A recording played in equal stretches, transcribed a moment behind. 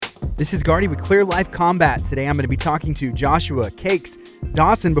This is Gardy with Clear Life Combat. Today I'm going to be talking to Joshua Cakes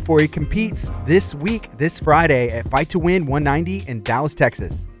Dawson before he competes this Friday at Fight to Win 190 in Dallas,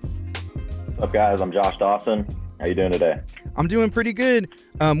 Texas. What's up, guys? I'm Josh Dawson. How you doing today? I'm doing pretty good.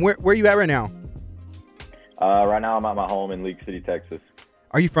 Where are you at right now? Right now I'm at my home in League City, Texas.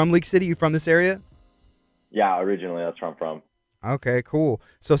 Are you from League City? You from this area? Yeah, originally that's where I'm from. Okay, cool.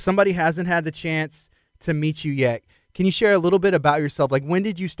 So somebody hasn't had the chance to meet you yet. Can you share a little bit about yourself? Like, when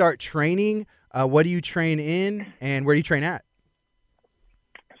did you start training? What do you train in, and where do you train at?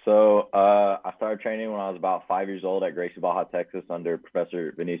 So I started training when I was about 5 years old at Gracie Barra, Texas, under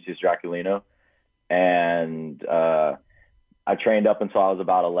Professor Vinicius Draculino. And I trained up until I was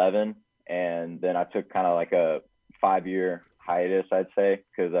about 11. And then I took kind of like a 5-year hiatus, I'd say,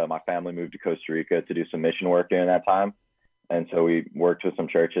 because my family moved to Costa Rica to do some mission work during that time. And so we worked with some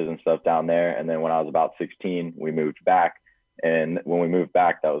churches and stuff down there. And then when I was about 16, we moved back. And when we moved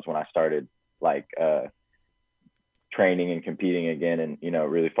back, that was when I started like training and competing again and, you know,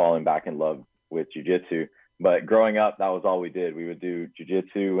 really falling back in love with jiu-jitsu. But growing up, that was all we did. We would do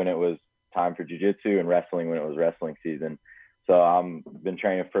jiu-jitsu when it was time for jiu-jitsu and wrestling when it was wrestling season. So I've been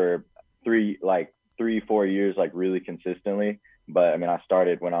training for 4 years, like really consistently. But I mean, I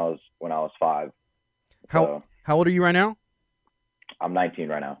started when I was 5. How old are you right now? I'm 19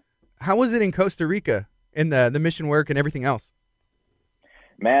 right now. How was it in Costa Rica in the mission work and everything else?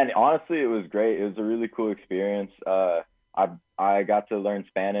 Man, honestly, it was great. It was a really cool experience. I got to learn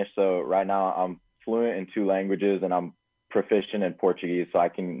Spanish. So right now I'm fluent in 2 languages and I'm proficient in Portuguese. So I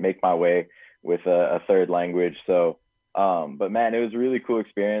can make my way with a third language. So, but man, it was a really cool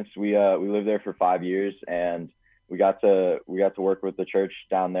experience. We lived there for 5 years and we got to work with the church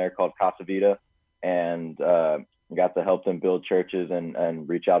down there called Casa Vida, and we got to help them build churches and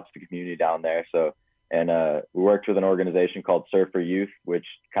reach out to the community down there. So, and we worked with an organization called Surfer Youth, which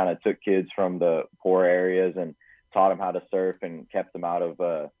kind of took kids from the poor areas and taught them how to surf and kept them out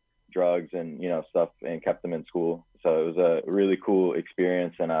of drugs and, you know, stuff, and kept them in school. So it was a really cool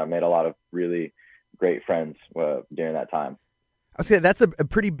experience, and I made a lot of really great friends during that time. I say that's a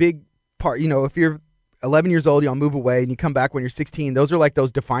pretty big part. You know, if you're 11 years old, you'll move away and you come back when you're 16. Those are like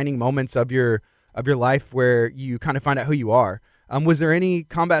those defining moments of your life where you kind of find out who you are. Was there any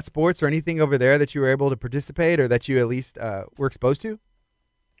combat sports or anything over there that you were able to participate or that you at least were exposed to?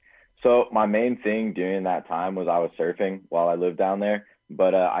 So my main thing during that time was I was surfing while I lived down there,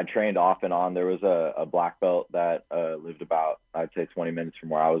 but I trained off and on. There was a black belt that lived about, I'd say, 20 minutes from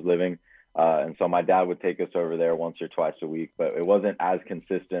where I was living. And so my dad would take us over there once or twice a week, but it wasn't as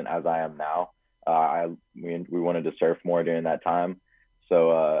consistent as I am now. We wanted to surf more during that time.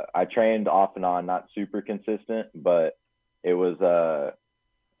 So I trained off and on, not super consistent, but it was,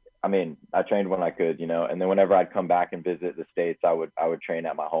 I trained when I could, you know, and then whenever I'd come back and visit the States, I would train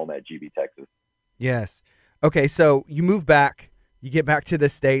at my home at GB, Texas. Yes. Okay. So you move back, you get back to the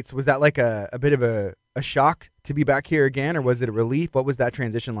States. Was that like a bit of a shock to be back here again, or was it a relief? What was that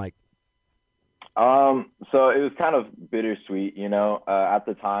transition like? So it was kind of bittersweet, you know. At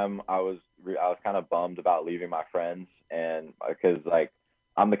the time I was kind of bummed about leaving my friends, and because like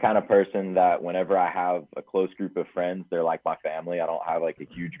I'm the kind of person that whenever I have a close group of friends, they're like my family. I don't have like a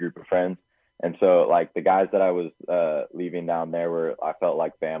huge group of friends. And so like the guys that I was leaving down there I felt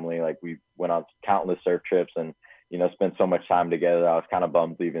like family. Like we went on countless surf trips and, you know, spent so much time together. I was kind of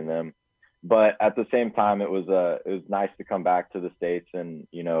bummed leaving them. But at the same time, it was nice to come back to the States and,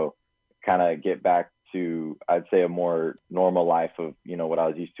 you know, kind of get back to, I'd say, a more normal life of, you know, what I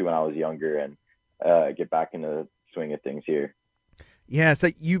was used to when I was younger, and get back into the swing of things here. Yeah, so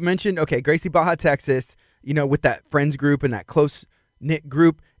you mentioned, okay, Gracie Barra, Texas, you know, with that friends group and that close-knit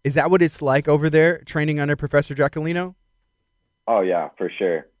group. Is that what it's like over there, training under Professor Draculino? Oh, yeah, for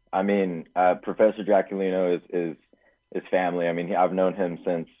sure. I mean, Professor Draculino is family. I mean, I've known him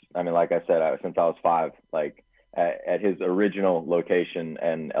since, like I said, since I was 5, like at his original location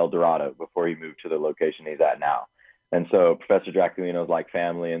in El Dorado before he moved to the location he's at now. And so Professor Draculino is like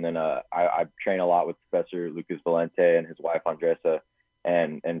family. And then I train a lot with Professor Lucas Valente and his wife, Andressa.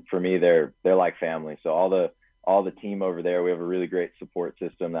 And for me, they're like family. So all the team over there, we have a really great support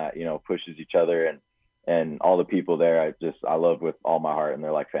system that, you know, pushes each other, and all the people there, I love with all my heart, and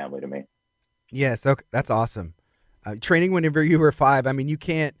they're like family to me. Yes. Okay. That's awesome. Training whenever you were 5. I mean, you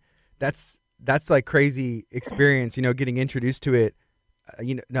can't, that's like crazy experience, you know, getting introduced to it,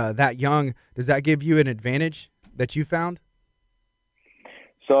 that young. Does that give you an advantage that you found?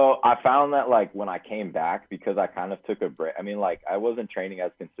 So I found that like when I came back, because I kind of took a break, like I wasn't training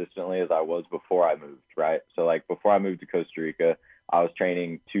as consistently as I was before I moved, right? So like before I moved to Costa Rica, I was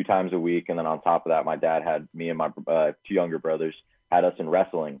training 2 times a week. And then on top of that, my dad had me and my 2 younger brothers had us in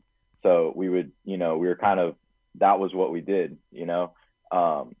wrestling. So we would, we were kind of, that was what we did,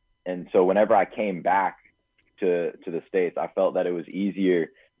 and so whenever I came back to the States, I felt that it was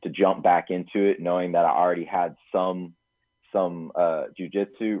easier to jump back into it, knowing that I already had some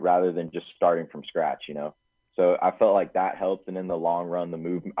jiu-jitsu rather than just starting from scratch, So I felt like that helped. And in the long run, the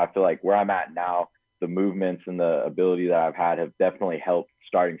movement, I feel like where I'm at now, the movements and the ability that I've had have definitely helped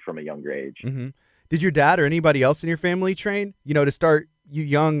starting from a younger age. Mm-hmm. Did your dad or anybody else in your family train, to start you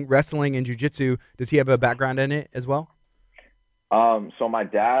young wrestling and jiu-jitsu? Does he have a background in it as well? So my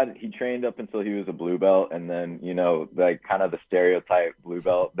dad, he trained up until he was a blue belt, and then, like kind of the stereotype blue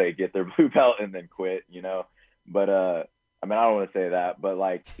belt, they get their blue belt and then quit, but, I mean, I don't want to say that, but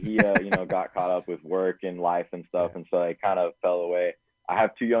like he, got caught up with work and life and stuff. And so it kind of fell away. I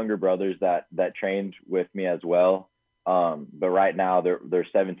have two younger brothers that trained with me as well. But right now they're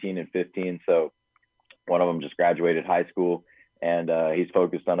 17 and 15. So one of them just graduated high school, and he's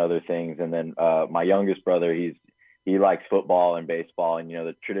focused on other things. And then my youngest brother, he likes football and baseball and,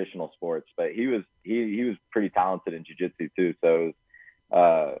 the traditional sports, but he was pretty talented in jiu-jitsu too. So it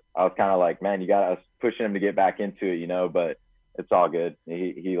was, I was kind of like, man, I was pushing him to get back into it, but it's all good.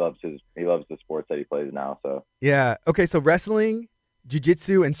 He loves the sports that he plays now. So yeah. Okay. So wrestling,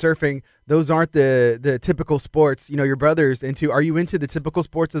 jiu-jitsu, and surfing, those aren't the typical sports, your brother's into. Are you into the typical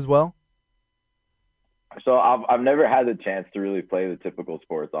sports as well? So I've never had the chance to really play the typical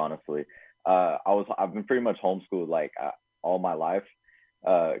sports, honestly. I've been pretty much homeschooled like all my life.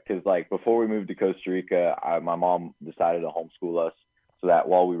 Cause like before we moved to Costa Rica, my mom decided to homeschool us, so that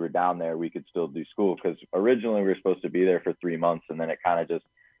while we were down there, we could still do school. Because originally we were supposed to be there for 3 months, and then we kind of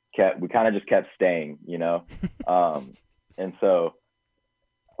just kept staying, and so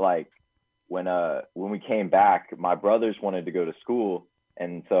like when we came back, my brothers wanted to go to school,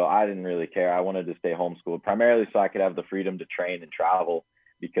 and so I didn't really care. I wanted to stay homeschooled primarily so I could have the freedom to train and travel,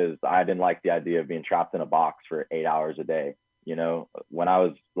 because I didn't like the idea of being trapped in a box for 8 hours a day. When I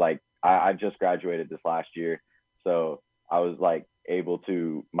was like, I just graduated this last year, so I was like able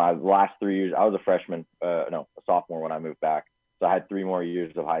to, my last 3 years, I was a sophomore when I moved back. So I had 3 more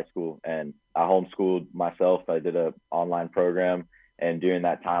years of high school, and I homeschooled myself. I did an online program, and during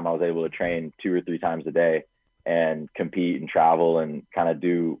that time I was able to train 2 or 3 times a day and compete and travel and kind of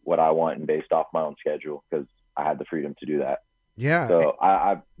do what I want and based off my own schedule, because I had the freedom to do that. Yeah. So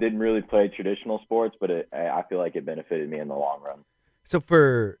I didn't really play traditional sports, but I feel like it benefited me in the long run. So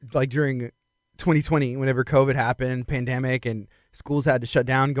for like during 2020, whenever COVID happened, pandemic, and schools had to shut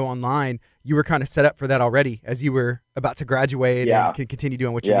down, go online, you were kind of set up for that already as you were about to graduate and can continue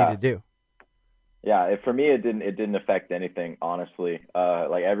doing what you needed to do. Yeah, for me, it didn't affect anything, honestly.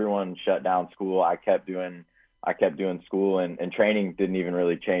 Like everyone shut down school. I kept doing school, and training didn't even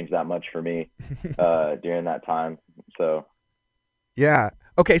really change that much for me during that time. So. Yeah.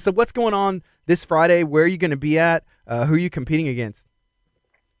 Okay, so what's going on this Friday? Where are you going to be at? Who are you competing against?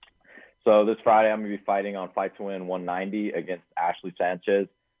 So this Friday, I'm going to be fighting on Fight to Win 190 against Ashley Sanchez.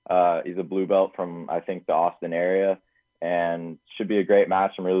 He's a blue belt from, I think, the Austin area, and should be a great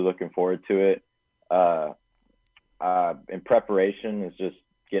match. I'm really looking forward to it. In preparation is just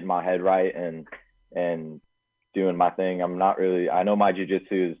getting my head right and doing my thing. I know my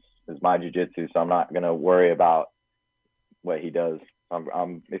jiu-jitsu is my jiu-jitsu, so I'm not going to worry about what he does.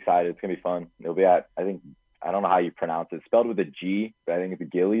 I'm excited. It's going to be fun. It'll be at, I don't know how you pronounce it. It's spelled with a G, but I think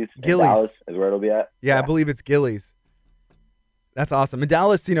it's Gilley's. Dallas is where it'll be at. Yeah, I believe it's Gilley's. That's awesome. And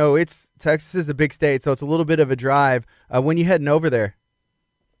Dallas, Texas is a big state, so it's a little bit of a drive. When you heading over there?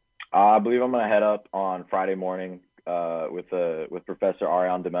 I believe I'm going to head up on Friday morning with Professor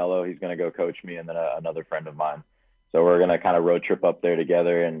Ariane DeMello. He's going to go coach me, and then another friend of mine. So we're going to kind of road trip up there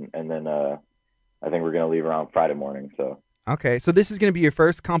together, and then I think we're going to leave around Friday morning. So. Okay, so this is going to be your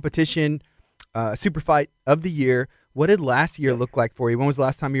first competition, super fight of the year. What did last year look like for you? When was the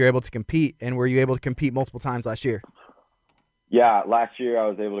last time you were able to compete, and were you able to compete multiple times last year? Yeah, last year I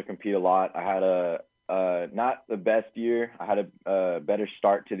was able to compete a lot. I had not the best year. I had a better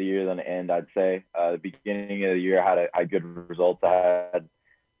start to the year than the end, I'd say. The beginning of the year I had good results. I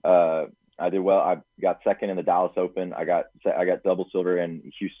did well. I got second in the Dallas Open. I got double silver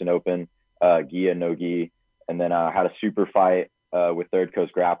in Houston Open, gi and no gi. And then I had a super fight with Third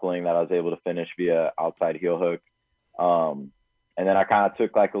Coast Grappling that I was able to finish via outside heel hook. And then I kind of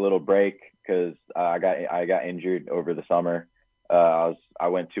took like a little break because I got injured over the summer. I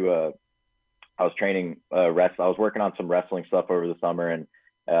was training wrestling. I was working on some wrestling stuff over the summer, and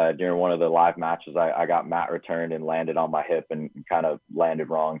during one of the live matches, I got mat returned and landed on my hip and kind of landed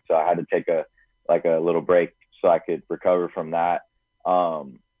wrong. So I had to take a little break so I could recover from that.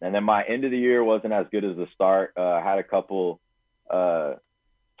 And then my end of the year wasn't as good as the start. I had a couple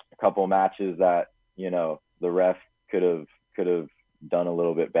couple matches that, the ref could have done a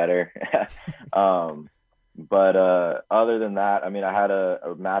little bit better. But other than that, I mean, I had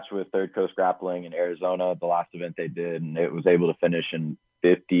a match with Third Coast Grappling in Arizona, the last event they did, and it was able to finish in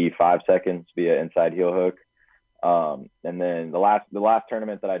 55 seconds via inside heel hook. And then the last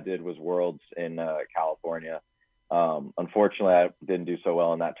tournament that I did was Worlds in California. Unfortunately, I didn't do so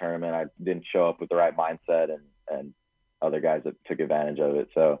well in that tournament. I didn't show up with the right mindset, and other guys that took advantage of it.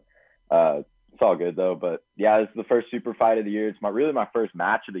 So it's all good though. But yeah, it's the first super fight of the year. It's really my first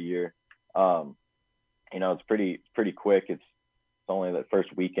match of the year. It's pretty quick. It's only the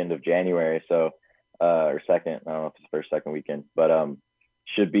first weekend of January, so or second. I don't know if it's the first, second weekend, but it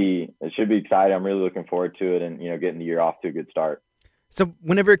should be exciting. I'm really looking forward to it, and getting the year off to a good start. So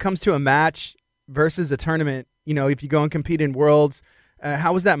whenever it comes to a match versus a tournament, if you go and compete in Worlds,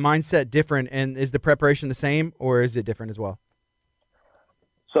 how is that mindset different, and is the preparation the same, or is it different as well?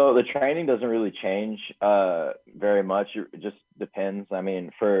 So the training doesn't really change very much. It just depends. I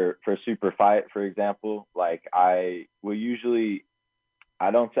mean, for super fight, for example, like I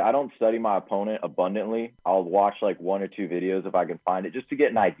don't study my opponent abundantly. I'll watch like one or two videos if I can find it, just to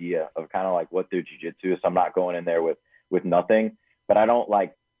get an idea of kind of like what their jiu-jitsu is. So I'm not going in there with nothing, but I don't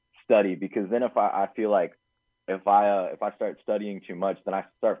like study, because then if I feel like if I start studying too much, then I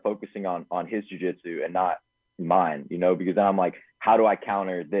start focusing on his jiu-jitsu and not mine, because then I'm like, how do I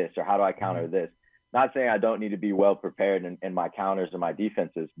counter this, or how do I counter this? Not saying I don't need to be well prepared in my counters and my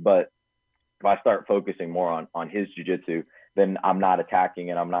defenses, but if I start focusing more on his jiu-jitsu, then I'm not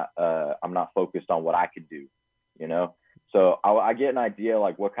attacking, and I'm not focused on what I could do, So I get an idea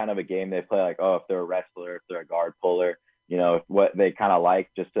like what kind of a game they play, like, oh, if they're a wrestler, if they're a guard puller, what they kind of like,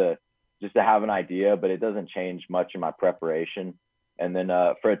 just to have an idea, but it doesn't change much in my preparation. And then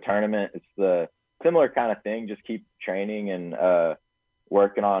for a tournament, it's the similar kind of thing. Just keep training and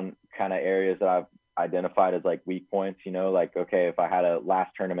working on kind of areas that I've identified as like weak points, like, okay, if I had a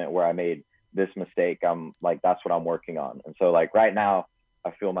last tournament where I made this mistake, I'm like, that's what I'm working on. And so like right now,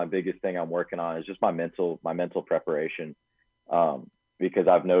 I feel my biggest thing I'm working on is just my mental preparation. Because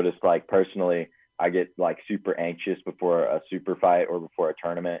I've noticed, like, personally, I get like super anxious before a super fight or before a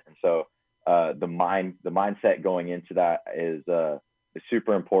tournament. And so the mindset going into that is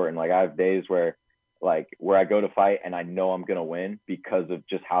super important. Like I have days where I go to fight and I know I'm going to win because of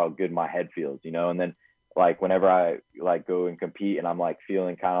just how good my head feels, and then like whenever I like go and compete and I'm like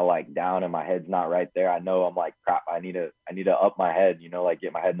feeling kind of like down and my head's not right there, I know I'm like, crap, I need to up my head, like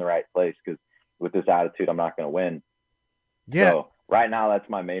get my head in the right place, because with this attitude, I'm not going to win. Yeah. So right now, that's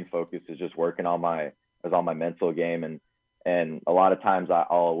my main focus, is just working on my mental game. And a lot of times what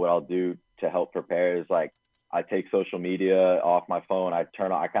I'll do to help prepare is like, I take social media off my phone. I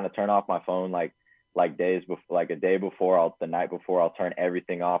kind of turn off my phone like days before, like a day before, the night before, I'll turn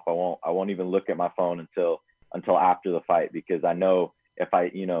everything off. I won't even look at my phone until after the fight, because I know if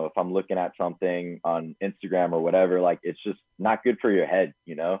I'm looking at something on Instagram or whatever, like it's just not good for your head,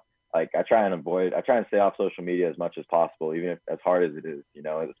 Like I try and stay off social media as much as possible, even if as hard as it is,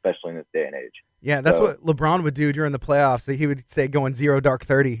 especially in this day and age. Yeah, that's what LeBron would do during the playoffs. He would say going 0 dark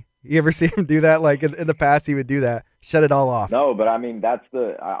 30. You ever see him do that? Like in the past, he would do that. Shut it all off. No, but I mean,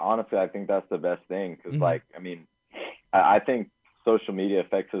 honestly, I think that's the best thing. Because like, I mean, I think social media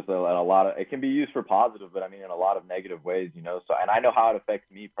affects us in a lot of, it can be used for positive, but I mean, in a lot of negative ways, so, and I know how it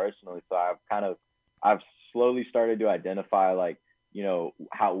affects me personally. So I've slowly started to identify like,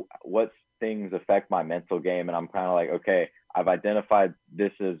 what things affect my mental game. And I'm kind of like, okay, I've identified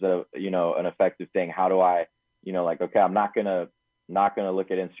this as an effective thing. How do I, like, okay, I'm not going to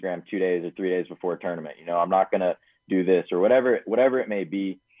look at Instagram 2 days or 3 days before a tournament. I'm not going to do this or whatever it may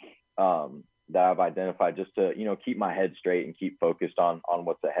be, that I've identified, just to, keep my head straight and keep focused on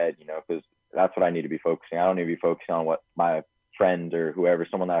what's ahead, because that's what I need to be focusing. I don't need to be focusing on what my friend or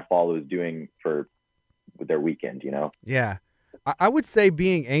someone that I follow is doing with their weekend, Yeah. I would say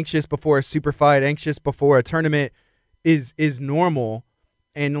being anxious before a super fight, anxious before a tournament is normal.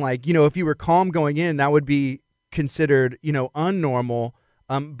 And like, if you were calm going in, that would be considered, unnormal.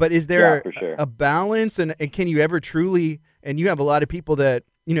 But is there for sure. a balance, and can you ever truly, and you have a lot of people that,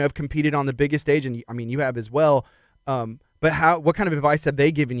 have competed on the biggest stage, and I mean, you have as well. But what kind of advice have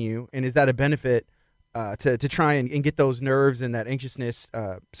they given you? And is that a benefit to try and get those nerves and that anxiousness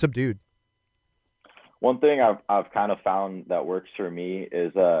subdued? One thing I've kind of found that works for me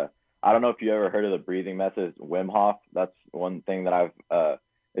is, I don't know if you ever heard of the breathing method, Wim Hof. That's one thing that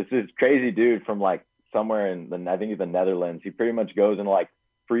it's this crazy dude from like somewhere I think the Netherlands. He pretty much goes in like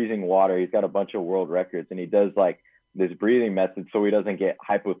freezing water. He's got a bunch of world records, and he does like this breathing method so he doesn't get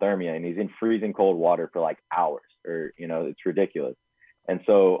hypothermia, and he's in freezing cold water for like hours, or, it's ridiculous. And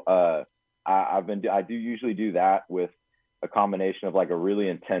so I do usually do that with a combination of like a really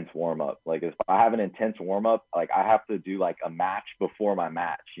intense warm up. Like if I have an intense warm up, like I have to do like a match before my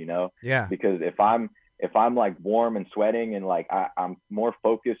match, Yeah. because if I'm like warm and sweating and like I'm more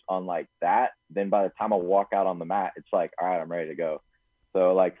focused on like that, then by the time I walk out on the mat, it's like, all right, I'm ready to go.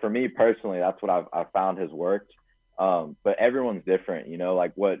 So like for me personally, that's what I've found has worked. But everyone's different,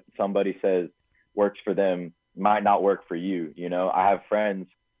 like what somebody says works for them might not work for you. I have friends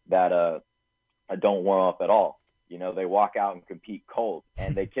that don't warm up at all. They walk out and compete cold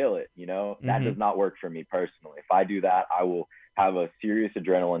and they kill it. That does not work for me personally. If I do that, I will have a serious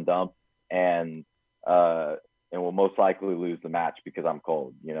adrenaline dump and will most likely lose the match because I'm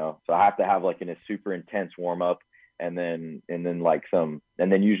cold. So I have to have like a super intense warm up and then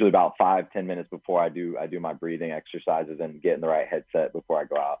usually about 5-10 minutes before I do my breathing exercises and get in the right headset before I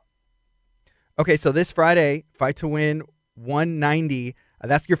go out. Okay, so this Friday, Fight to Win 190.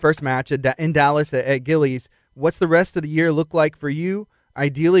 That's your first match in Dallas at Gilley's. What's the rest of the year look like for you?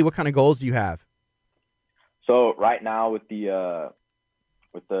 Ideally, what kind of goals do you have? So right now with the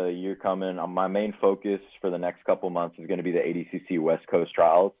year coming, my main focus for the next couple months is going to be the ADCC West Coast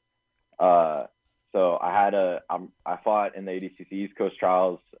Trials. So I fought in the ADCC East Coast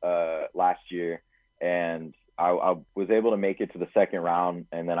Trials last year, and I was able to make it to the second round,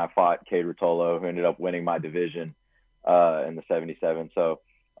 and then I fought Cade Rotolo, who ended up winning my division in the 77. So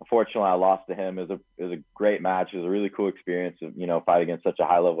unfortunately, I lost to him. It was a great match. It was a really cool experience to fight against such a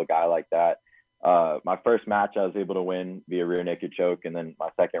high level guy like that. My first match I was able to win via rear naked choke, and then my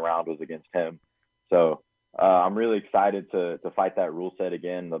second round was against him. So I'm really excited to fight that rule set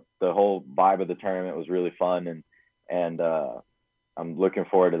again. The whole vibe of the tournament was really fun, and I'm looking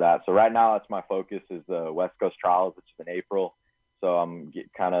forward to that. So right now, that's my focus is the West Coast Trials, which is in April. So I'm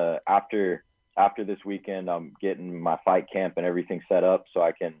kind of after this weekend, I'm getting my fight camp and everything set up so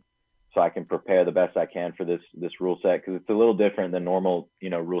I can prepare the best I can for this rule set, because it's a little different than normal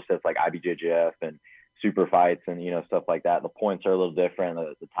rule sets like IBJJF and super fights and stuff like that. The points are a little different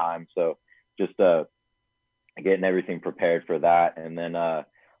at the time, so just getting everything prepared for that. And then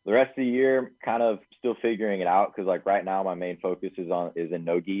the rest of the year, kind of still figuring it out, because like right now my main focus is in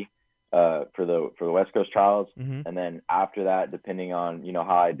no-gi for the West Coast Trials. And then after that, depending on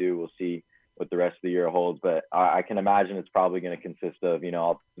how I do, we'll see what the rest of the year holds. But I can imagine it's probably going to consist of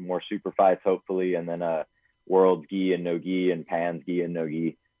more super fights hopefully, and then world gi and no-gi and Pan's gi and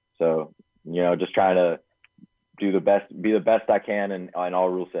no-gi. So just trying to be the best I can in all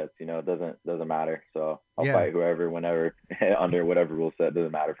rule sets. It doesn't matter. So I'll fight whoever, whenever, under whatever rule set.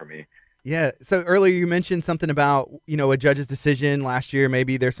 Doesn't matter for me. Yeah. So earlier you mentioned something about a judge's decision last year.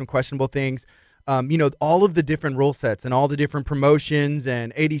 Maybe there's some questionable things. All of the different rule sets and all the different promotions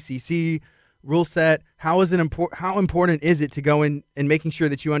and ADCC rule set. How important is it to go in and making sure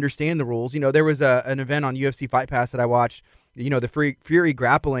that you understand the rules? There was an event on UFC Fight Pass that I watched. The Fury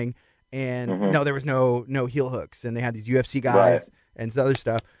grappling. And there was no heel hooks, and they had these UFC guys and other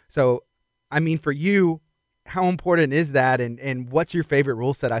stuff. So, I mean, for you, how important is that, and what's your favorite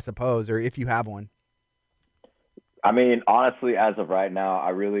rule set, I suppose, or if you have one? I mean, honestly, as of right now,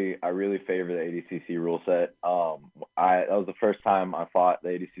 I really favor the ADCC rule set. That was the first time I fought the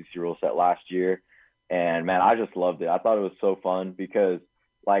ADCC rule set last year, and man, I just loved it. I thought it was so fun because,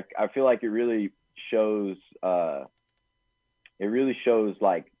 like, I feel like it really shows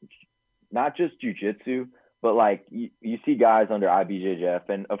like not just jiu-jitsu, but like you see guys under IBJJF,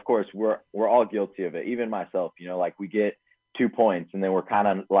 and of course we're all guilty of it, even myself. Like we get 2 points, and then we're kind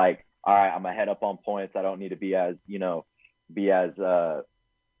of like, all right, I'm ahead up on points. I don't need to be as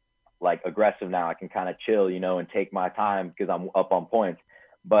like aggressive now. I can kind of chill, and take my time because I'm up on points.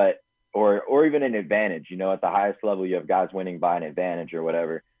 But or even an advantage, at the highest level, you have guys winning by an advantage or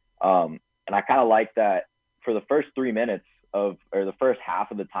whatever. And I kind of like that for the first 3 minutes or the first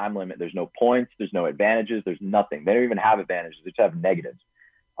half of the time limit, there's no points, there's no advantages, there's nothing. They don't even have advantages, they just have negatives.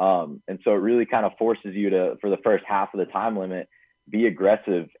 And so it really kind of forces you to, for the first half of the time limit, be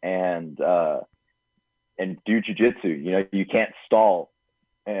aggressive and do jiu-jitsu. You can't stall.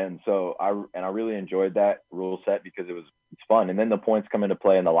 And so I really enjoyed that rule set because it's fun. And then the points come into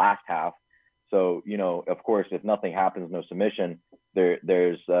play in the last half. So, of course, if nothing happens, no submission,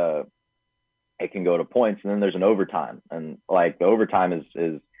 there's it can go to points, and then there's an overtime, and like the overtime is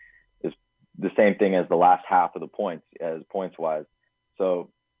the same thing as the last half of the points as points wise. So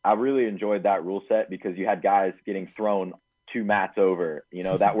I really enjoyed that rule set because you had guys getting thrown 2 mats over,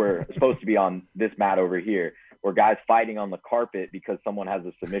 that were supposed to be on this mat over here, or guys fighting on the carpet because someone has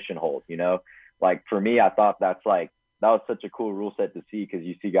a submission hold. Like for me, I thought that was such a cool rule set to see, because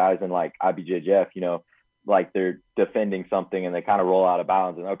you see guys in like IBJJF, like they're defending something and they kind of roll out of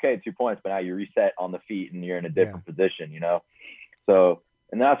bounds and okay, 2 points, but now you reset on the feet and you're in a different position, So,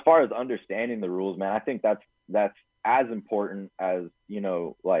 and then as far as understanding the rules, man, I think that's as important as,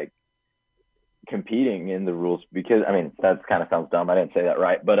 like competing in the rules, because I mean, that kind of sounds dumb. I didn't say that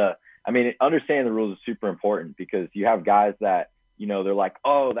right. But, I mean, understanding the rules is super important, because you have guys that, they're like,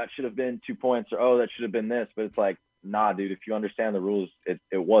 oh, that should have been 2 points, or, oh, that should have been this. But it's like, nah, dude, if you understand the rules, it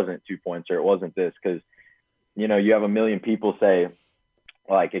wasn't 2 points, or it wasn't this. Cause you have a million people say,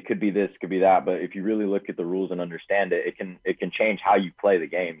 like, it could be this, could be that. But if you really look at the rules and understand it, it can change how you play the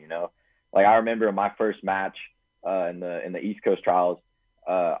game. Like I remember in my first match in the East Coast trials,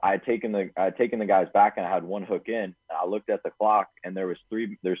 I had taken the guys back, and I had one hook in, and I looked at the clock, and there's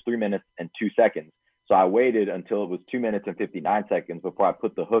 3 minutes and 2 seconds. So I waited until it was 2 minutes and 59 seconds before I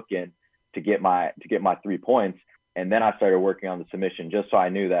put the hook in to get my 3 points. And then I started working on the submission, just so I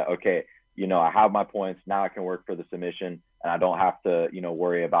knew that, okay, I have my points. Now I can work for the submission, and I don't have to,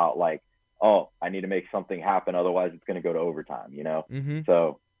 worry about like, oh, I need to make something happen. Otherwise it's going to go to overtime, Mm-hmm.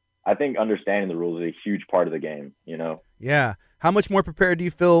 So I think understanding the rules is a huge part of the game, Yeah. How much more prepared do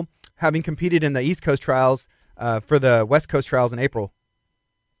you feel having competed in the East Coast trials for the West Coast trials in April?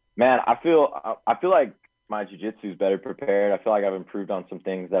 Man, I feel like my jiu-jitsu is better prepared. I feel like I've improved on some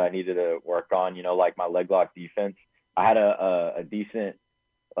things that I needed to work on, like my leg lock defense. I had a decent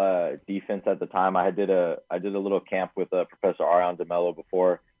defense at the time. I did a little camp with Professor Ariane DeMello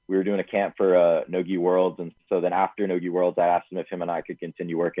before. We were doing a camp for Nogi Worlds, and so then after Nogi Worlds, I asked him if him and I could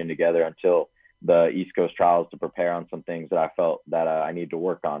continue working together until the East Coast trials to prepare on some things that I felt that I needed to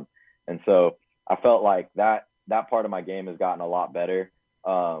work on. And so I felt like that part of my game has gotten a lot better.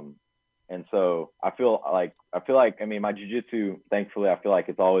 And so I feel like, I mean, my jiu-jitsu, thankfully, I feel like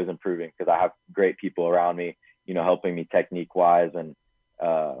it's always improving, because I have great people around me, helping me technique wise and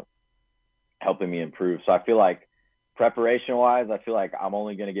helping me improve. So I feel like preparation wise, I feel like I'm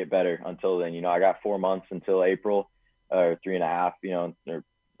only going to get better until then. I got 4 months until April, or 3.5, or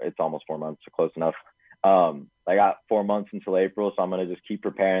it's almost 4 months, so close enough. I got 4 months until April, so I'm going to just keep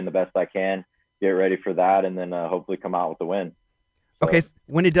preparing the best I can, get ready for that, and then hopefully come out with the win. So, okay, so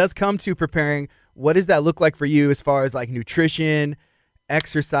when it does come to preparing, what does that look like for you as far as like nutrition,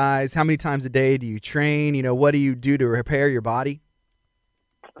 exercise? How many times a day do you train? What do you do to repair your body?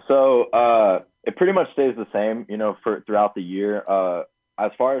 So it pretty much stays the same, for throughout the year.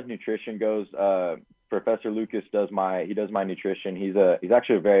 As far as nutrition goes, Professor Lucas does my nutrition. He's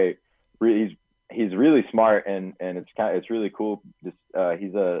actually he's really smart, and it's really cool.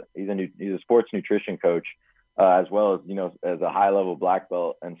 He's a sports nutrition coach, as well as as a high level black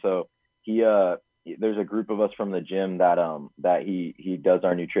belt. And so there's a group of us from the gym that he does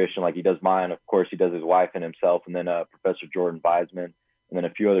our nutrition. Like he does mine, of course he does his wife and himself, and then Professor Jordan Weisman, and then a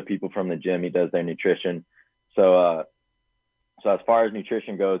few other people from the gym, he does their nutrition. So as far as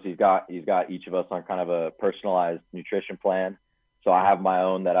nutrition goes, he's got each of us on kind of a personalized nutrition plan. So I have my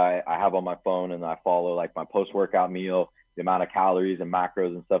own that I have on my phone, and I follow like my post-workout meal, the amount of calories and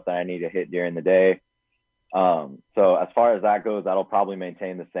macros and stuff that I need to hit during the day. So as far as that goes, that'll probably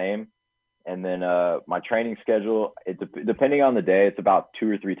maintain the same. And then my training schedule, depending on the day, it's about 2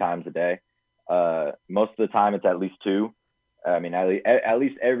 or 3 times a day. Most of the time it's at least 2. I mean, at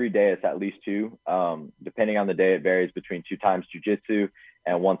least every day it's at least 2. Depending on the day, it varies between 2 times jiu-jitsu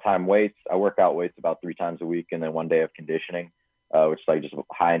and 1 time weights. I work out weights about 3 times a week, and then 1 day of conditioning, which is like just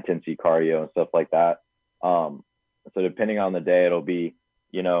high intensity cardio and stuff like that. So depending on the day, it'll be,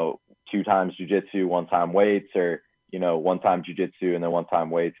 2 times jiu-jitsu, 1 time weights, or, 1 time jiu-jitsu and then 1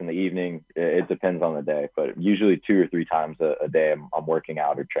 time weights in the evening. It depends on the day, but usually 2 or 3 times a day I'm working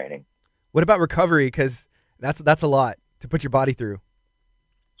out or training. What about recovery? Because that's a lot to put your body through.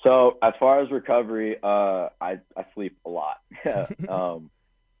 So as far as recovery, I sleep a lot.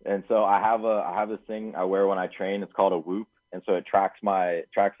 And so I have this thing I wear when I train. It's called a Whoop. And so it tracks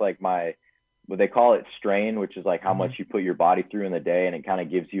like my, what they call it, strain, which is like how much you put your body through in the day. And it kind of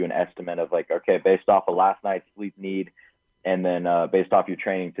gives you an estimate of like, okay, based off of last night's sleep need, and then based off your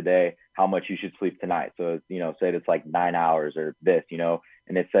training today, how much you should sleep tonight. So, say it's like 9 hours or this,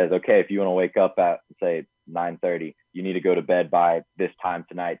 and it says, okay, if you want to wake up at, say, 9:30, you need to go to bed by this time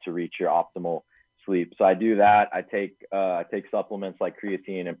tonight to reach your optimal sleep. So I do that. I take supplements like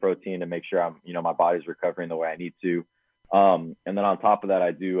creatine and protein to make sure I'm, my body's recovering the way I need to. And then on top of that,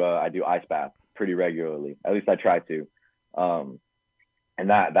 I do ice baths pretty regularly. At least I try to. And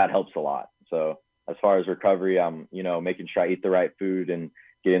that helps a lot. So as far as recovery, I'm, making sure I eat the right food and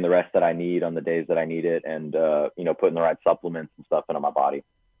getting the rest that I need on the days that I need it, and, putting the right supplements and stuff into my body.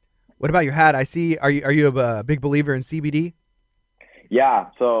 What about your hat? I see. Are you a big believer in CBD? Yeah,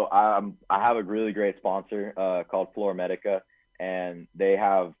 so I have a really great sponsor called Flora Medica, and they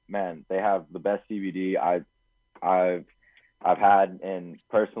have the best CBD I've had, and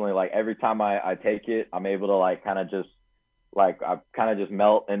personally, like every time I take it, I'm able to like kind of just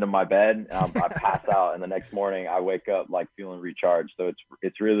melt into my bed, and I pass out, and the next morning I wake up like feeling recharged. So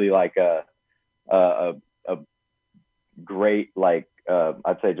it's really like a great, like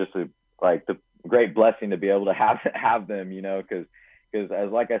I'd say just the great blessing to be able to have them, you know, because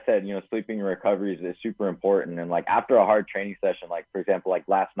as like I said, you know, sleeping and recovery is super important. And like after a hard training session, like for example, like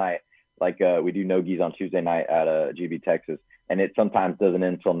last night, like we do no-gis on Tuesday night at GB Texas, and it sometimes doesn't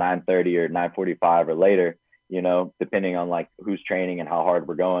end until 9:30 or 9:45 or later, you know, depending on like who's training and how hard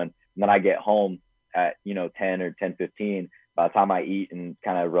we're going. And then I get home at, you know, 10 or 10:15. By the time I eat and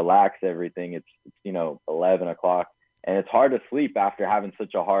kind of relax everything, it's you know 11 o'clock, and it's hard to sleep after having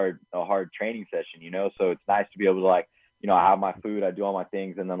such a hard training session, you know. So it's nice to be able to, like, you know, I have my food, I do all my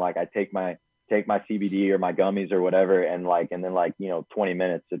things, and then like I take my CBD or my gummies or whatever, and then like, you know, 20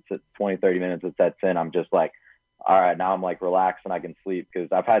 minutes, it's 20, 30 minutes, it sets in. I'm just like, all right, now I'm like relaxed and I can sleep,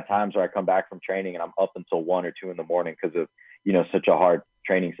 because I've had times where I come back from training and I'm up until 1 or 2 in the morning because of, you know, such a hard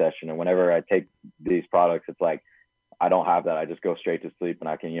training session. And whenever I take these products, it's like I don't have that. I just go straight to sleep and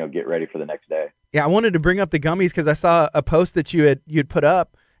I can, you know, get ready for the next day. Yeah, I wanted to bring up the gummies because I saw a post that you'd put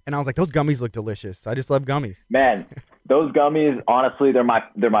up, and I was like, those gummies look delicious. I just love gummies. Man, those gummies, honestly, they're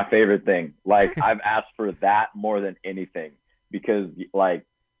my favorite thing. Like I've asked for that more than anything, because like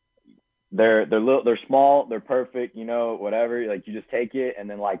they're small, they're perfect, you know, whatever. Like you just take it, and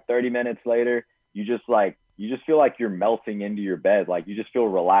then like 30 minutes later, you just feel like you're melting into your bed. Like you just feel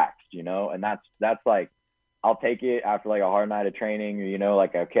relaxed, you know. And that's like, I'll take it after like a hard night of training, or, you know,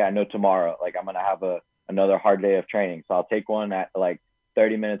 like, okay, I know tomorrow, like I'm going to have another hard day of training. So I'll take one at like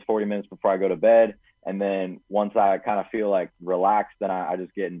 30 minutes, 40 minutes before I go to bed. And then once I kind of feel like relaxed, then I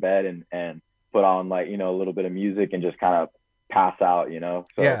just get in bed and put on, like, you know, a little bit of music and just kind of pass out, you know?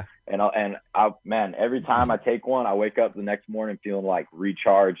 So, Yeah. Man, every time I take one, I wake up the next morning feeling like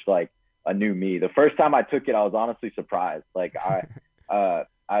recharged, like a new me. The first time I took it, I was honestly surprised. Like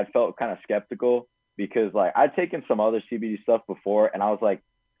I felt kind of skeptical, because like I'd taken some other CBD stuff before, and I was like,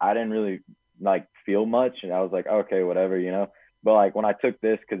 I didn't really like feel much. And I was like, okay, whatever, you know? But like when I took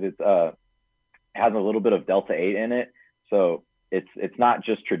this, because it has a little bit of Delta 8 in it, so it's not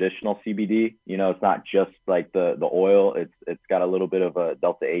just traditional CBD, you know. It's not just like the oil. It's got a little bit of a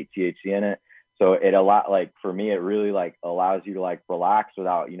Delta 8 THC in it. So like for me, it really like allows you to like relax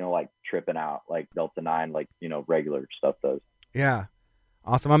without, you know, like tripping out like Delta 9, like, you know, regular stuff does. Yeah.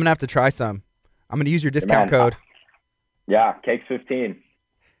 Awesome. I'm going to have to try some. I'm going to use your discount code. Yeah, Cakes 15.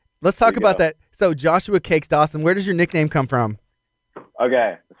 Let's talk about that. So Joshua Cakes Dawson, where does your nickname come from?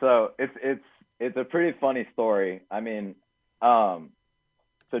 Okay, so it's a pretty funny story. I mean,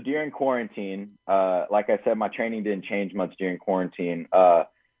 so during quarantine, like I said, my training didn't change much during quarantine. I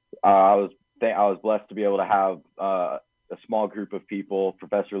was blessed to be able to have a small group of people,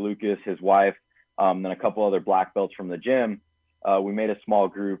 Professor Lucas, his wife, then a couple other black belts from the gym. We made a small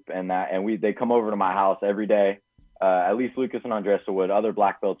group, and they come over to my house every day. At least Lucas and Andressa would. Other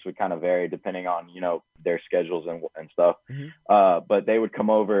black belts would kind of vary depending on, you know, their schedules and stuff. Mm-hmm. But they would come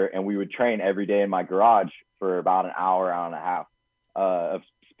over, and we would train every day in my garage for about an hour and a half of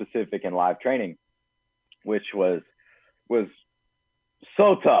specific and live training, which was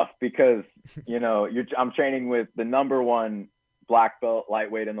so tough, because, you know, I'm training with the #1 black belt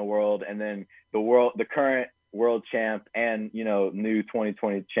lightweight in the world, and then the current world champ and, you know, new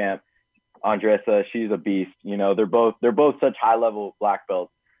 2020 champ, Andressa. She's a beast. You know, they're both such high level black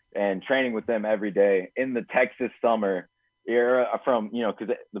belts, and training with them every day in the Texas summer era, from, you know,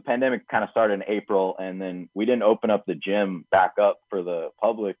 because the pandemic kind of started in April, and then we didn't open up the gym back up for the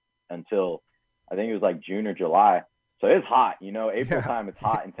public until I think it was like June or July. So it's hot, you know, April time, it's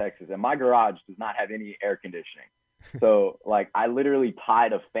hot in Texas, and my garage does not have any air conditioning. So like I literally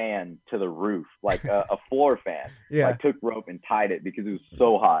tied a fan to the roof, like a floor fan. Yeah. I took rope and tied it because it was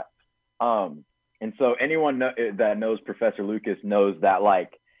so hot. And so anyone that knows Professor Lucas knows that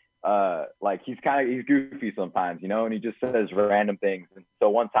like he's goofy sometimes, you know, and he just says random things. And so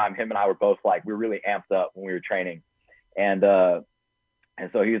one time him and I were both like, we were really amped up when we were training. And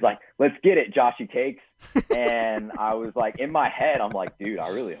so he was like, let's get it, Joshy Cakes. And I was like, in my head, I'm like, dude, I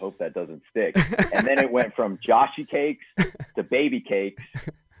really hope that doesn't stick. And then it went from Joshy Cakes to Baby Cakes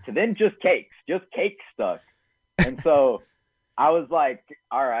to then just Cakes stuck. And so I was like,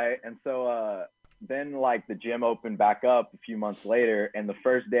 all right. And so then like the gym opened back up a few months later, and the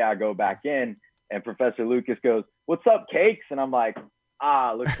first day I go back in, and Professor Lucas goes, what's up, Cakes? And I'm like,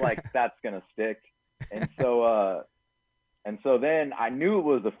 looks like that's going to stick. And so And so then I knew it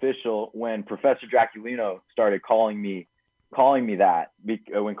was official when Professor Draculino started calling me that. When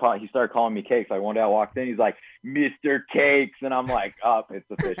he started calling me Cakes, like one day I walked in, he's like, Mr. Cakes, and I'm like, oh, it's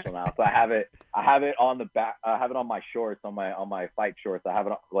official now. So I have it on the back. I have it on my shorts, on my fight shorts. I have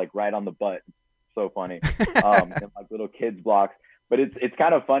it like right on the butt. So funny, in like little kids blocks. But it's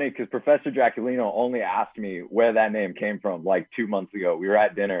kind of funny because Professor Draculino only asked me where that name came from like 2 months ago. We were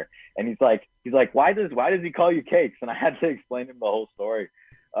at dinner, and he's like, why does he call you Cakes? And I had to explain to him the whole story.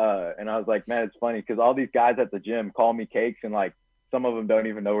 And I was like, man, it's funny because all these guys at the gym call me Cakes, and like some of them don't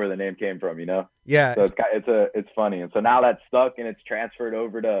even know where the name came from, you know? Yeah. So it's funny, and so now that's stuck, and it's transferred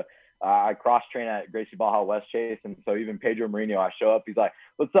over to. I cross train at Gracie Barra West Chase, and so even Pedro Mourinho, I show up, he's like,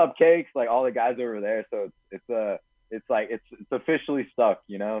 "What's up, Cakes?" Like all the guys over there. So it's officially stuck,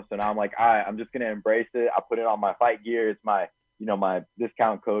 you know? So now I'm like, all right, I'm just going to embrace it. I put it on my fight gear. It's my, my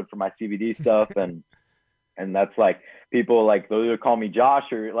discount code for my CBD stuff. And that's like people like, they'll either call me Josh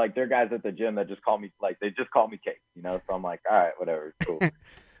or like they're guys at the gym that just call me, like, they just call me Cake, you know? So I'm like, all right, whatever. It's cool.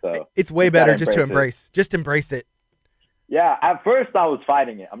 So it's way better just to embrace it. Yeah. At first I was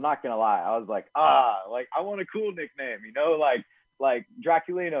fighting it. I'm not going to lie. I was like, like I want a cool nickname, you know, like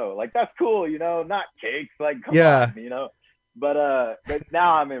Draculino, like that's cool, you know, not Cakes, like come on, you know. But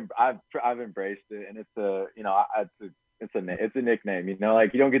now I've embraced it, and it's a nickname, you know,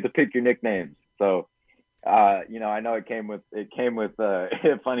 like you don't get to pick your nicknames. So I know it came with a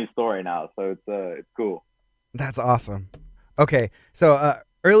funny story now, so it's cool. That's awesome. Okay, so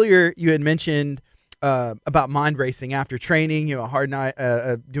earlier you had mentioned about mind racing after training, you know, a hard night,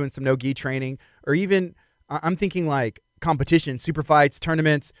 doing some no-gi training, or even I'm thinking like competition, super fights,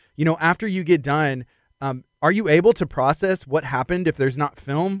 tournaments, you know, after you get done, are you able to process what happened if there's not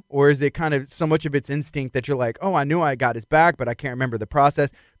film, or is it kind of so much of its instinct that you're like, oh, I knew I got his back, but I can't remember the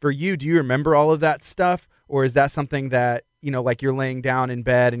process? For you, do you remember all of that stuff, or is that something that, you know, like you're laying down in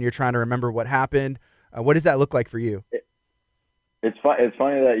bed and you're trying to remember what happened? What does that look like for you? It's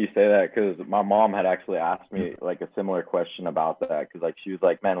funny that you say that, because my mom had actually asked me like a similar question about that, because like she was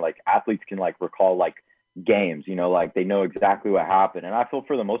like, man, like athletes can like recall like games, you know, like they know exactly what happened. And I feel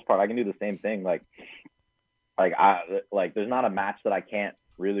for the most part I can do the same thing. Like there's not a match that I can't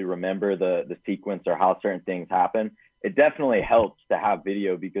really remember the sequence or how certain things happen. It definitely helps to have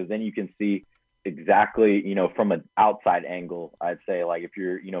video, because then you can see exactly, you know, from an outside angle. I'd say like if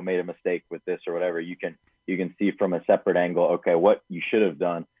you're, you know, made a mistake with this or whatever, you can see from a separate angle, okay, what you should have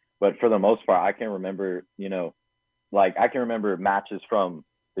done. But for the most part, I can remember, you know, like I can remember matches from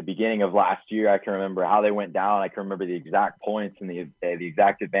the beginning of last year. I can remember how they went down. I can remember the exact points and the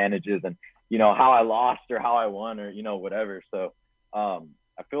exact advantages, and, you know, how I lost or how I won or, you know, whatever. So I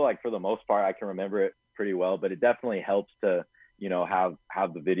feel like for the most part, I can remember it pretty well, but it definitely helps to, you know, have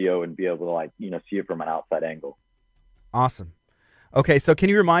the video and be able to, like, you know, see it from an outside angle. Awesome. Okay, so can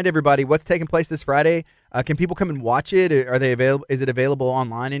you remind everybody what's taking place this Friday? Can people come and watch it? Are they available? Is it available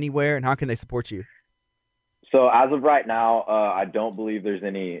online anywhere? And how can they support you? So as of right now, I don't believe there's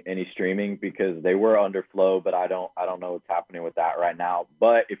any streaming, because they were under Flow, but I don't know what's happening with that right now.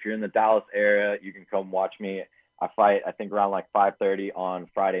 But if you're in the Dallas area, you can come watch me. I fight, I think, around like 5:30 on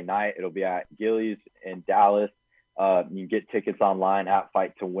Friday night. It'll be at Gilley's in Dallas. You can get tickets online at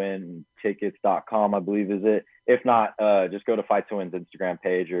fight2wintickets.com, I believe is it. If not, just go to Fight to Win's Instagram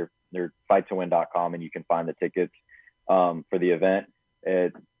page or fight2win.com, and you can find the tickets for the event.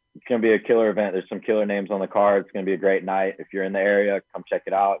 It's going to be a killer event. There's some killer names on the card. It's going to be a great night. If you're in the area, come check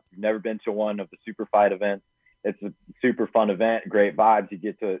it out. If you've never been to one of the super fight events, it's a super fun event, great vibes. You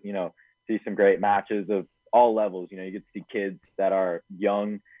get to, you know, see some great matches of all levels. You know, you get to see kids that are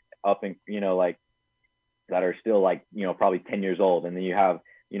young up and, you know, like that are still like, you know, probably 10 years old. And then you have,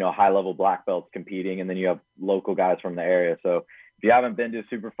 you know, high level black belts competing. And then you have local guys from the area. So if you haven't been to a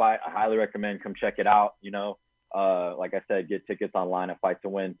super fight, I highly recommend come check it out. You know, like I said, get tickets online at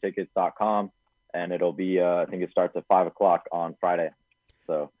fight2wintickets.com, and it'll be, I think it starts at 5:00 on Friday.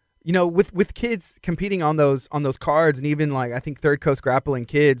 So, you know, with kids competing on those cards, and even like I think Third Coast Grappling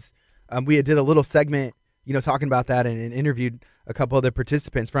kids, we did a little segment, you know, talking about that, and interviewed a couple of the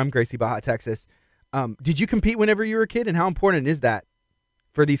participants from Gracie Barra, Texas. Did you compete whenever you were a kid, and how important is that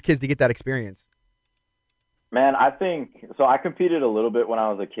for these kids to get that experience? Man, I think so. I competed a little bit when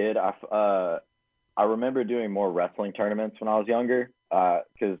I was a kid. I remember doing more wrestling tournaments when I was younger,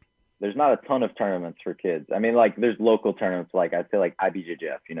 because there's not a ton of tournaments for kids. I mean, like there's local tournaments, like I'd say like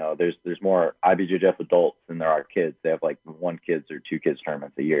IBJJF, you know, there's more IBJJF adults than there are kids. They have like 1 kids or 2 kids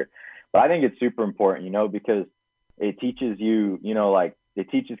tournaments a year. But I think it's super important, you know, because it teaches you, you know, like it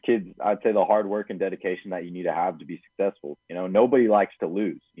teaches kids, I'd say, the hard work and dedication that you need to have to be successful. You know, nobody likes to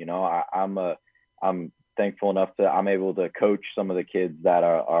lose. You know, I'm thankful enough I'm able to coach some of the kids that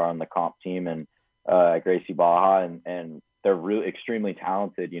are on the comp team and at Gracie Barra, and they're really extremely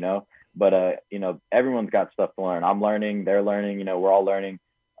talented, but everyone's got stuff to learn. I'm learning, they're learning, we're all learning.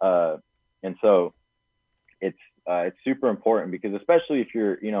 And so it's super important, because especially if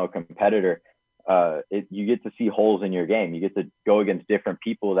you're, a competitor, you get to see holes in your game. You get to go against different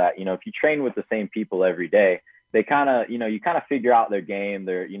people that, if you train with the same people every day, they kind of, you kind of figure out their game,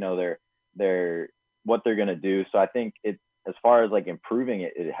 their what they're going to do. So I think as far as like improving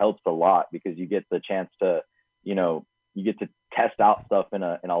it, it helps a lot, because you get the chance to, you get to test out stuff in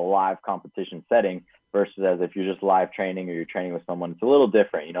a live competition setting, versus as if you're just live training or you're training with someone. It's a little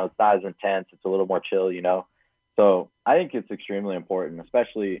different, it's not as intense. It's a little more chill, So I think it's extremely important,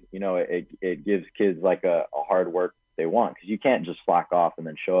 especially, it gives kids like a hard work they want, because you can't just slack off and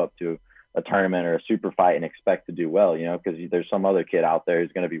then show up to a tournament or a super fight and expect to do well, because there's some other kid out there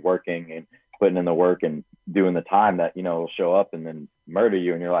who's going to be working and putting in the work and doing the time that, will show up and then murder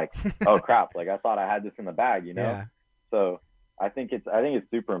you. And you're like, oh crap, like I thought I had this in the bag, Yeah. So I think it's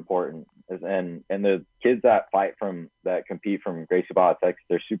super important. And the kids that compete from Gracie Barra, Texas,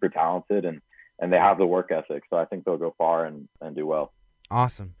 they're super talented and they have the work ethic. So I think they'll go far and do well.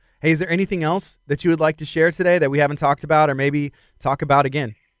 Awesome. Hey, is there anything else that you would like to share today that we haven't talked about, or maybe talk about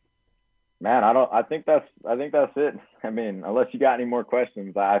again? Man, I think that's it. I mean, unless you got any more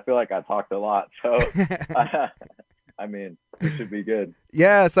questions, I feel like I talked a lot. So, I mean, it should be good.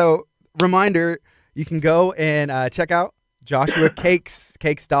 Yeah. So reminder, you can go and check out Joshua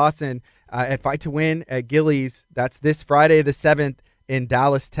Cakes Dawson at Fight to Win at Gilley's. That's this Friday the 7th in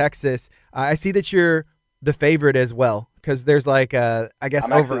Dallas, Texas. I see that you're the favorite as well, because there's like I guess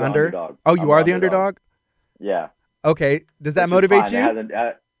I'm over under. Oh, you are the underdog? Yeah. Okay. Does that motivate you?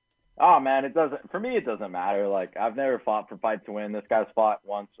 Oh man, it doesn't. For me, it doesn't matter. Like, I've never fought for Fight to Win. This guy's fought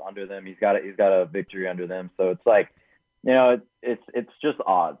once under them. He's got a victory under them. So it's like, it's just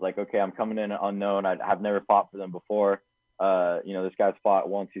odds. Like, okay, I'm coming in unknown. I've never fought for them before. This guy's fought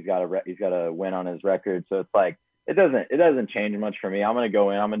once. He's got a win on his record. So it's like, it doesn't change much for me. I'm gonna go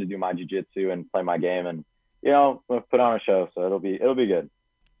in. I'm gonna do my jiu-jitsu and play my game, and we'll put on a show. So it'll be good.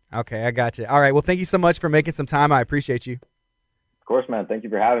 Okay, I got you. All right. Well, thank you so much for making some time. I appreciate you. Of course, man. Thank you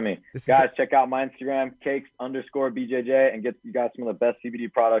for having me. Guys, check out my Instagram, cakes_BJJ, and get you guys some of the best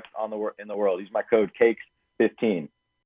CBD products in the world. Use my code CAKES15.